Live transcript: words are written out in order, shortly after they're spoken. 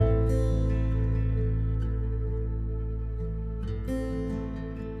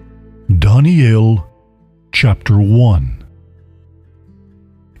Daniel chapter 1.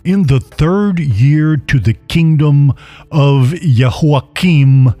 In the 3rd year to the kingdom of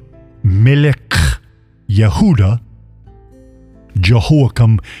Jehoiakim melech Yehuda,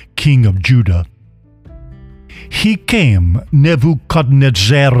 Jehoiakim king of Judah, he came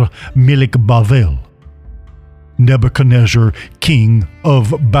Nebuchadnezzar melech Bavel, Nebuchadnezzar king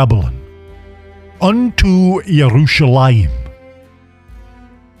of Babylon, unto Jerusalem.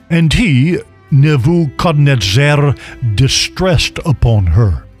 And he, Nebuchadnezzar, distressed upon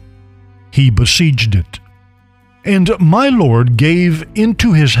her. He besieged it. And my Lord gave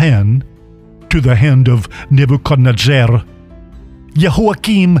into his hand, to the hand of Nebuchadnezzar,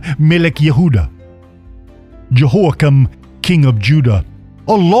 Jehoiakim melech Yehuda, Jehoiakim king of Judah,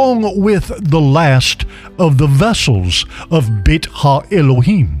 along with the last of the vessels of Beit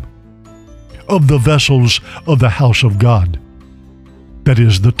Ha-Elohim, of the vessels of the house of God, that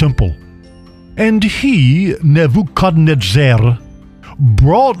is the temple. And he, Nebuchadnezzar,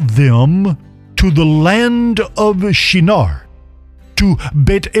 brought them to the land of Shinar, to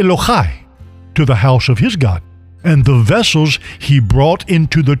Beit Elohai, to the house of his God, and the vessels he brought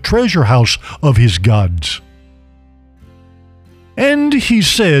into the treasure house of his gods. And he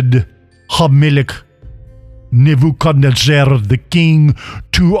said, Hamelech Nebuchadnezzar the king,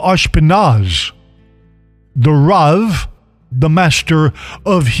 to Ashpenaz, the Rav, the master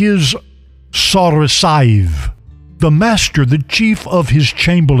of his Sarasaiv, the master, the chief of his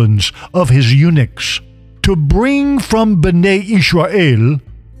chamberlains, of his eunuchs, to bring from Bnei Israel,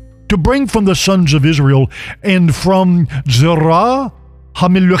 to bring from the sons of Israel, and from Zerah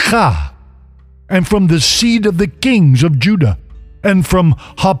Hamelechah, and from the seed of the kings of Judah, and from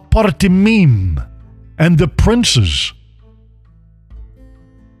Hapartimim, and the princes,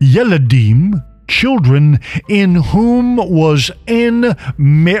 Yeladim, children in whom was En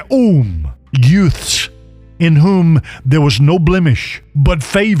Meum, youths in whom there was no blemish, but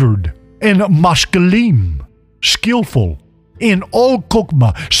favored, and Maskalim, skillful in all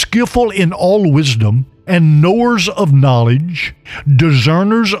kokma, skillful in all wisdom, and knowers of knowledge,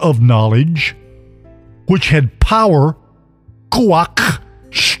 discerners of knowledge, which had power, kuach,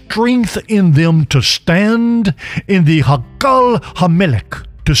 strength in them to stand in the Hakal Hamelech,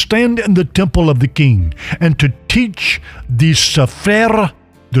 to stand in the temple of the king, and to teach the Sefer,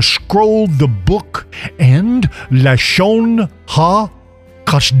 the scroll, the book, and Lashon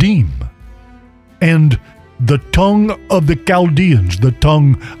ha-Kasdim, and the tongue of the Chaldeans, the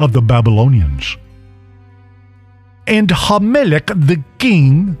tongue of the Babylonians. And Hamelech the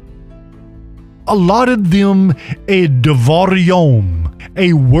king allotted them a devar yom,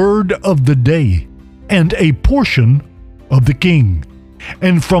 a word of the day, and a portion of the king,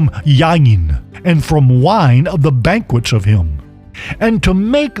 and from yain, and from wine of the banquets of him, and to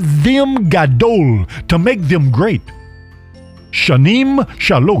make them gadol, to make them great, shanim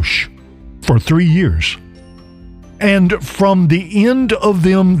shalosh, for 3 years. And from the end of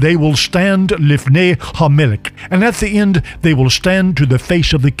them they will stand lifnei Hamelech, and at the end they will stand to the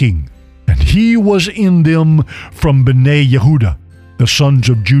face of the king. And he was in them from Bnei Yehuda, the sons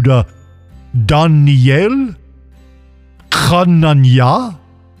of Judah, Daniel, Hananiah,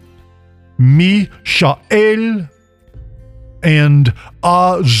 Mishael, and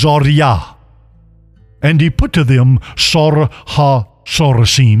Azariah. And he put to them Sor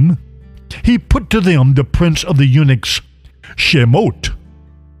ha-Sorasim. He put to them the prince of the eunuchs, Shemot,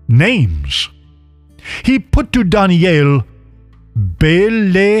 names. He put to Daniel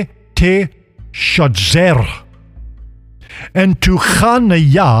Beleteshazar, and to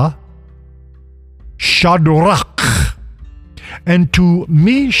Hananiah Shadrach, and to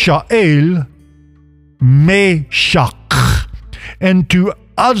Mishael Meshach, and to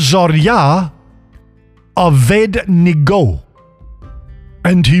Azariah Abednego.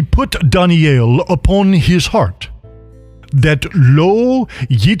 And he put Daniel upon his heart, that lo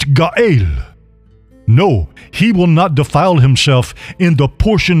yitgael, no, he will not defile himself in the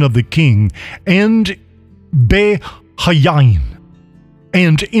portion of the king, and behayain,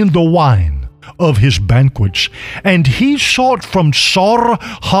 and in the wine of his banquets. And he sought from Sor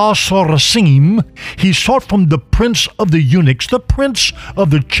ha-Sorasim, he sought from the prince of the eunuchs, the prince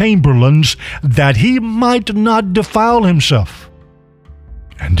of the chamberlains, that he might not defile himself.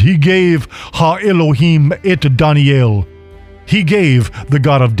 And he gave Ha-Elohim et Daniel, he gave the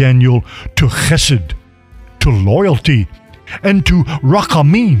God of Daniel to chesed, to loyalty, and to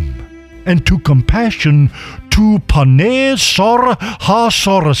rachamim, and to compassion, to paneh Sor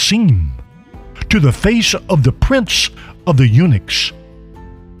ha-Sorasim, to the face of the prince of the eunuchs.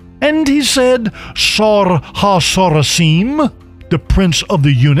 And he said, Sor ha-Sorasim, the prince of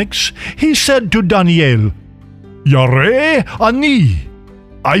the eunuchs, he said to Daniel, Yare ani,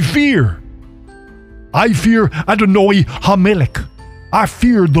 I fear Adonai Hamelech. I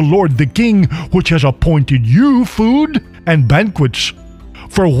fear the Lord the King, which has appointed you food and banquets.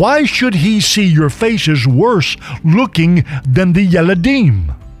 For why should he see your faces worse looking than the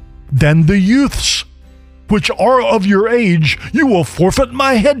Yeladim, than the youths, which are of your age? You will forfeit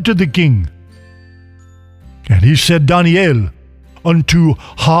my head to the king. And he said, Daniel, unto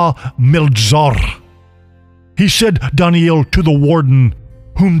Ha-Melzar. He said, Daniel, to the warden,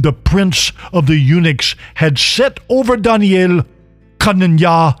 whom the prince of the eunuchs had set over Daniel,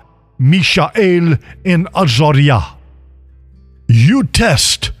 Hananiah, Mishael, and Azariah. You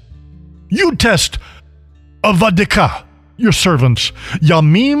test Avadikah, your servants,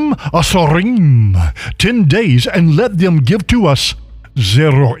 Yamim Asarim, 10 days, and let them give to us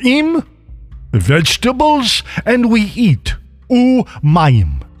Zeroim, vegetables, and we eat,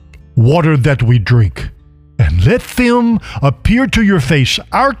 Umayim, water that we drink. And let them appear to your face,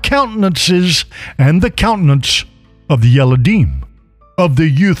 our countenances, and the countenance of the Yeladim, of the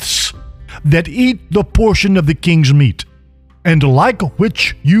youths that eat the portion of the king's meat, and like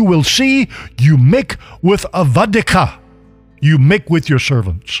which you will see, you make with Avadikah, you make with your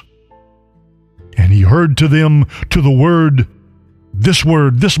servants. And he heard to them to the word, this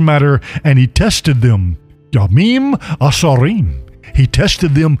matter, and he tested them, Yamim Asarim. He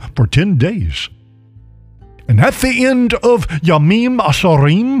tested them for 10 days. And at the end of Yamim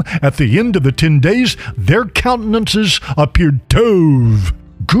Asarim, at the end of the 10 days, their countenances appeared tov,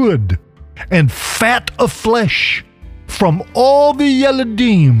 good, and fat of flesh, from all the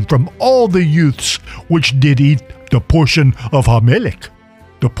Yeladim, from all the youths which did eat the portion of Hamelech,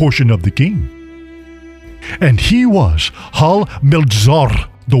 the portion of the king. And he was, Ha-Melzar,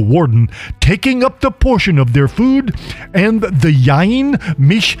 the warden, taking up the portion of their food, and the Yain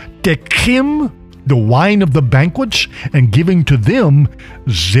Mishtechim, the wine of the banquets, and giving to them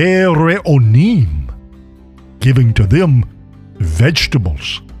Zereonim, giving to them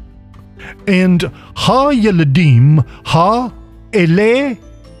vegetables. And Ha-Yeladim, Ha-Ele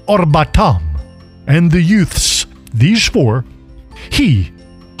Orbatam, and the youths, these four, he,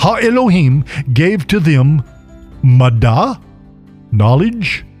 Ha-Elohim, gave to them Madah,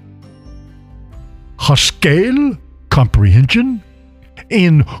 knowledge, Haskel, comprehension,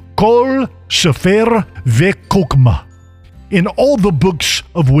 in Kol Sefer Vekokma, in all the books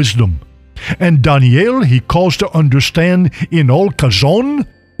of wisdom. And Daniel he caused to understand in all Kazon,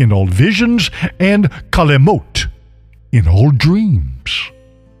 in all visions, and Kalemot, in all dreams.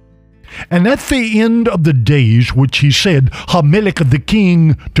 And at the end of the days which he said Hamelech the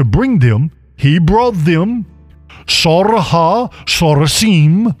king to bring them, he brought them Sarah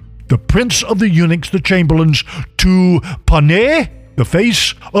Sarasim, the prince of the eunuchs, the chamberlains, to Paneh, the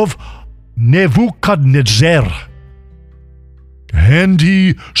face of Nebuchadnezzar. And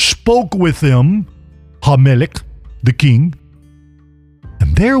he spoke with them, Hamelech the king,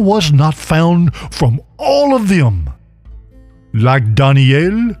 and there was not found from all of them like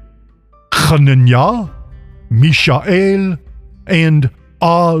Daniel, Hananiah, Mishael, and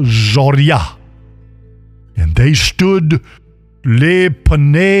Azariah. And they stood le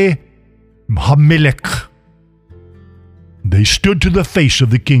Paneh Hamelech. They stood to the face of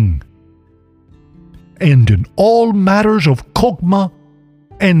the king. And in all matters of Kokma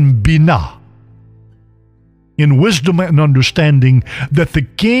and Binah, in wisdom and understanding that the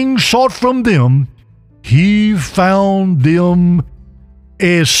king sought from them, he found them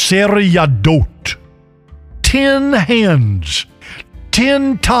Eseriyadot, 10 hands,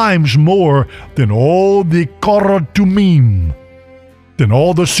 10 times more than all the Karatumim, than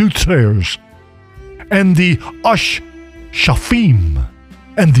all the soothsayers, and the Shafim,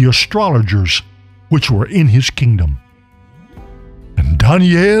 and the astrologers which were in his kingdom. And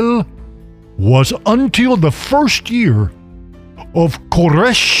Daniel was until the first year of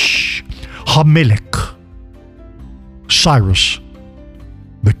Koresh Hamelech, Cyrus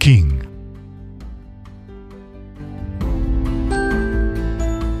the king.